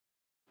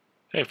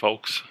Hey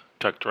folks,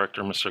 Tech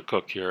Director Mr.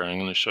 Cook here. I'm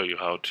going to show you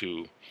how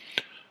to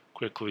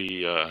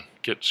quickly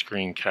get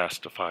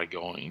Screencastify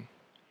going.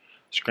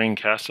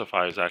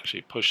 Screencastify is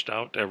actually pushed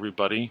out to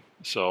everybody,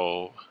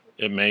 so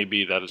it may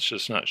be that it's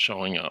just not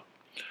showing up.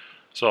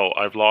 So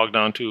I've logged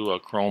onto a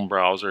Chrome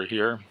browser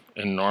here,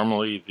 and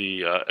normally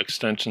the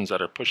extensions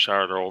that are pushed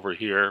out are over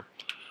here.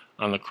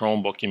 On the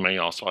Chromebook you may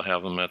also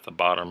have them at the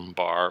bottom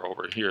bar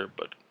over here,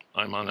 but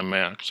I'm on a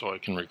Mac so I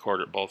can record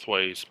it both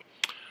ways.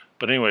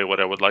 But anyway, what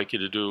I would like you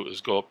to do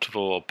is go up to the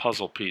little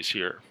puzzle piece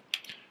here.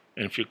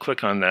 And if you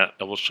click on that,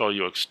 it will show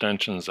you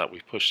extensions that we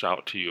pushed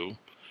out to you.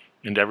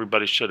 And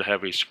everybody should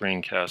have a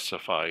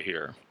Screencastify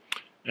here.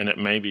 And it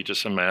may be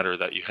just a matter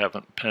that you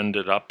haven't pinned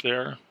it up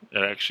there.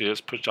 It actually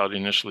is pushed out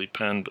initially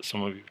pinned, but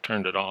some of you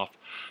turned it off.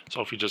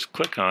 So if you just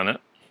click on it,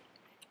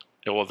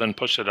 it will then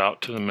push it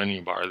out to the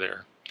menu bar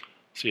there.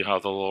 See how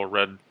the little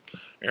red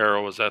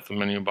arrow is at the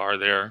menu bar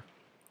there?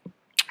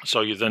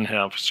 So you then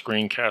have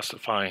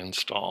Screencastify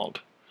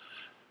installed.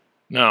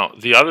 Now,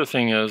 the other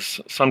thing is,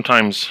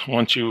 sometimes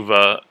once you've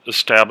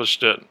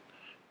established it,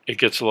 it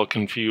gets a little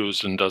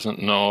confused and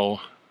doesn't know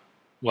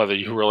whether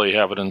you really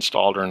have it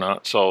installed or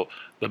not. So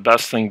the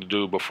best thing to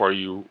do before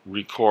you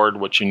record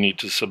what you need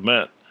to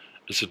submit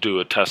is to do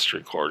a test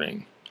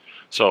recording.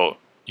 So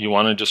you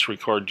want to just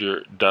record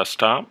your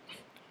desktop.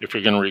 If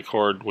you're going to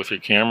record with your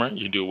camera,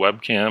 you do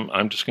webcam.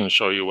 I'm just going to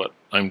show you what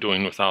I'm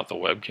doing without the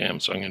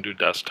webcam, so I'm going to do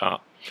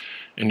desktop.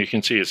 And you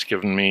can see it's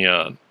given me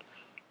a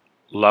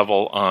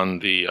level on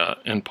the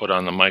input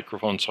on the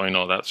microphone, so I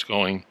know that's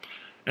going.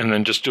 And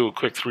then just do a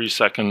quick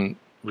 3-second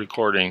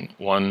recording.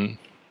 I'm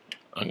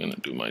going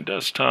to do my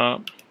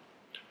desktop,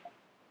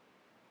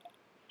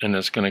 and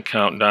it's going to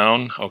count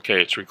down. Okay,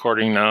 it's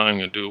recording now. I'm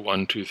going to do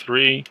 1, 2,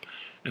 3,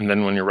 and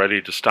then when you're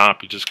ready to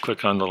stop, you just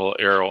click on the little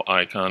arrow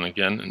icon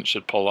again, and it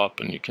should pull up,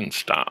 and you can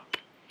stop.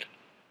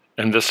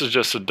 And this is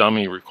just a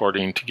dummy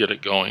recording to get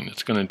it going.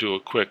 It's going to do a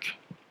quick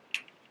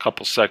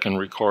couple-second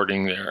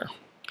recording there,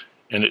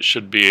 and it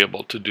should be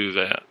able to do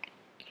that.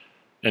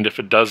 And if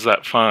it does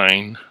that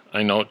fine,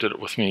 I know it did it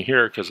with me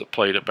here because it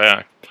played it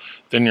back,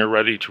 then you're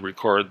ready to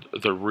record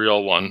the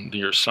real one,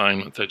 your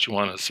assignment that you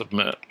want to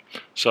submit.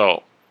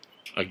 So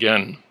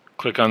again,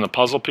 click on the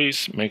puzzle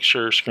piece, make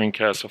sure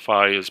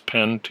Screencastify is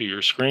pinned to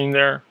your screen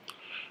there,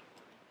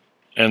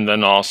 and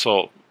then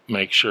also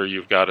make sure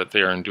you've got it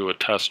there and do a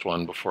test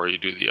one before you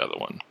do the other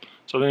one.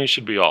 So then you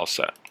should be all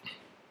set.